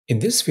In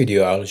this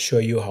video, I'll show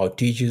you how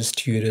teachers,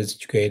 tutors,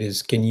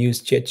 educators can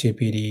use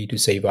ChatGPT to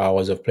save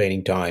hours of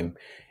planning time.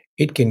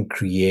 It can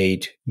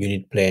create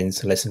unit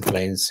plans, lesson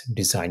plans,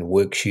 design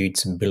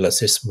worksheets, build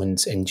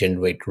assessments, and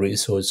generate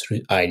resource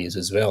ideas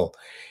as well.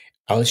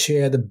 I'll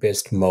share the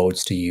best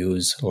modes to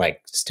use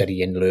like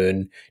study and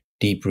learn,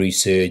 deep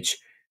research,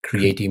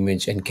 create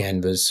image, and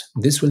canvas.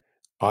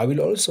 I will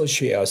also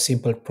share a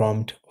simple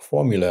prompt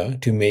formula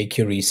to make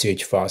your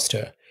research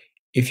faster.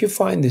 If you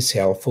find this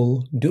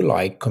helpful, do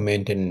like,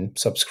 comment, and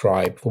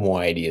subscribe for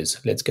more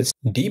ideas. Let's get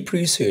started. Deep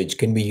research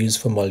can be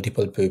used for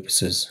multiple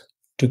purposes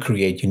to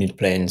create unit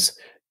plans,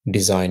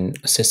 design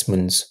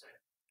assessments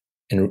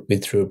and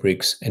with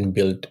rubrics, and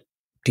build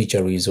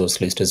teacher resource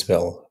list as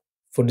well.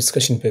 For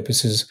discussion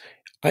purposes,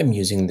 I'm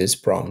using this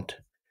prompt.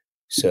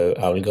 So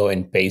I will go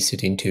and paste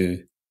it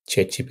into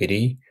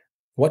ChatGPT.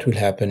 What will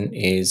happen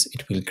is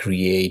it will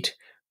create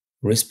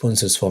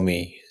responses for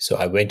me. So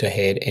I went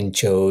ahead and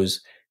chose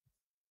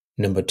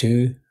number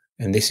 2,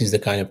 and this is the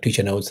kind of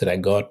teacher notes that I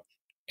got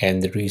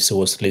and the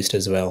resource list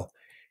as well.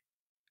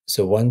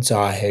 So once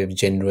I have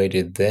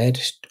generated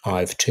that,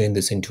 I've turned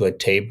this into a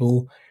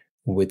table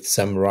with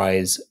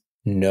summarized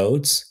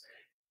notes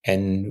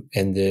and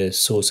the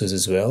sources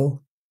as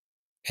well.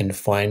 And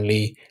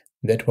finally,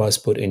 that was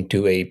put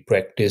into a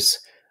practice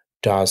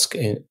task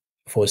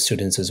for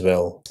students as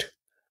well.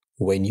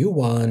 When you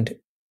want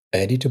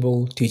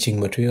editable teaching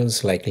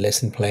materials like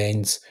lesson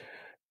plans,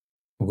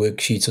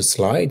 worksheets, or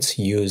slides,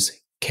 use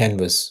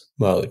Canvas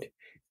mode.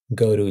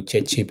 Go to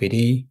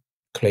ChatGPT,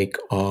 click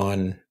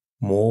on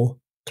More,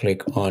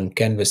 click on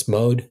Canvas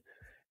mode,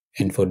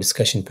 and for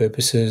discussion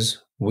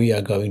purposes, we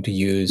are going to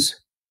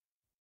use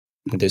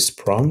this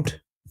prompt.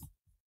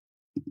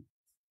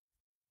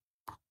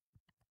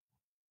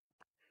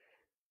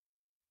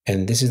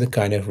 And this is the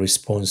kind of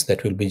response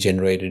that will be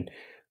generated.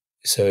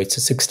 So it's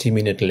a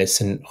 60-minute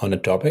lesson on a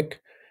topic,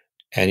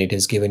 and it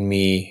has given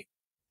me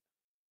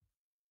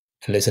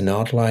a lesson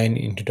outline,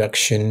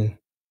 introduction,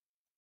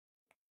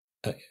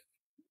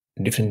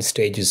 different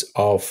stages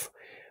of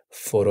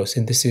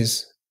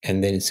photosynthesis,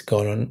 and then it's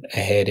gone on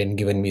ahead and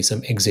given me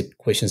some exit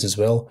questions as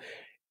well.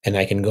 And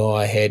I can go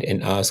ahead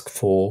and ask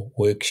for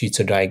worksheets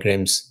or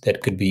diagrams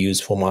that could be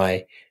used for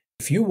my.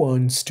 If you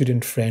want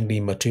student-friendly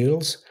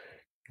materials,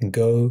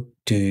 go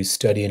to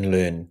Study and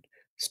Learn.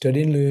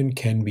 Study and Learn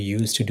can be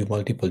used to do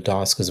multiple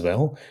tasks as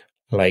well,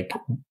 like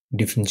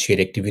differentiate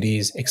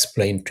activities,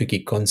 explain tricky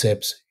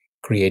concepts,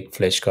 create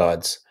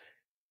flashcards.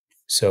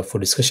 So for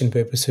discussion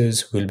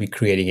purposes, we'll be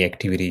creating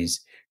activities.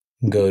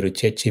 Go to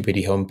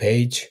ChatGPT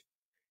homepage,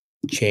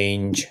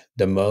 change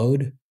the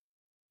mode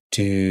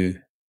to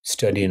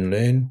Study and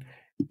Learn,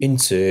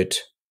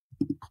 insert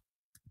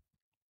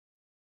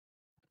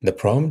the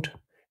prompt,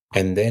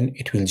 and then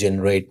it will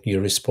generate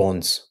your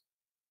response.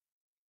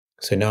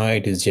 So now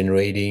it is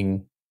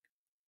generating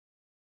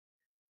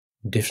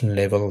different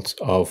levels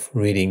of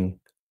reading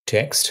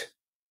text.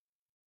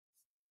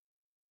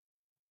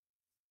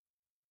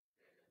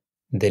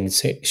 Then it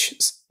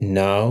says,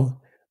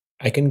 now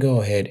I can go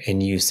ahead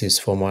and use this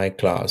for my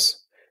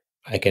class.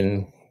 I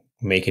can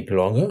make it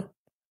longer,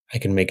 I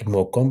can make it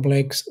more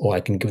complex, or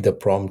I can give the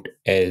prompt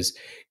as,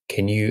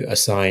 can you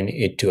assign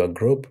it to a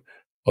group,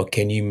 or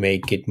can you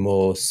make it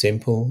more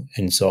simple,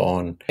 and so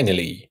on.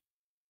 Finally,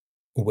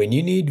 when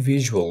you need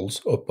visuals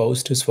or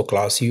posters for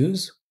class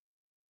use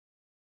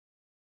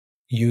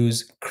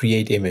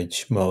Create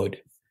Image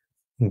mode.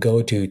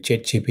 Go to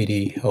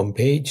ChatGPT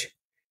homepage,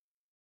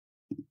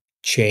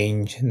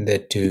 change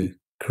that to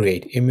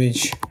Create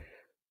Image,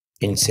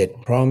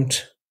 insert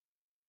prompt,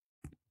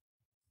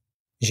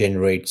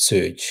 generate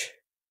search.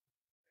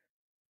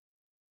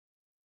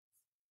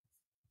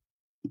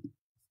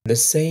 The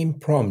same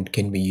prompt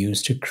can be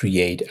used to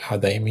create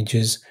other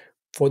images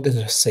for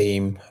the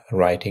same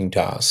writing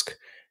task.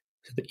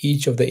 So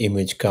each of the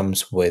image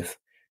comes with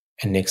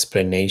an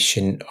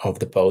explanation of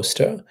the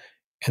poster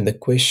and the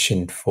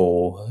question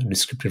for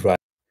descriptive writing.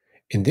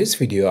 In this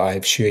video, I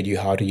have showed you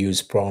how to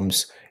use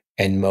prompts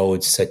and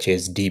modes such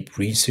as deep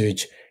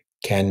research,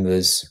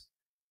 Canvas,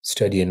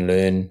 study and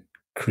learn,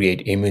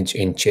 create image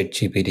in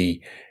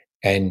ChatGPT.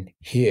 And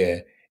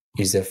here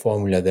is the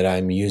formula that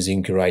I'm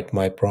using to write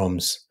my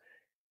prompts.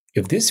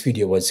 If this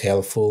video was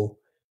helpful,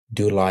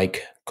 do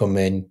like,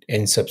 comment,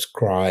 and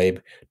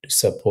subscribe to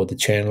support the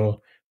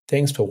channel.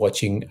 Thanks for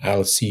watching.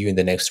 I'll see you in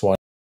the next one.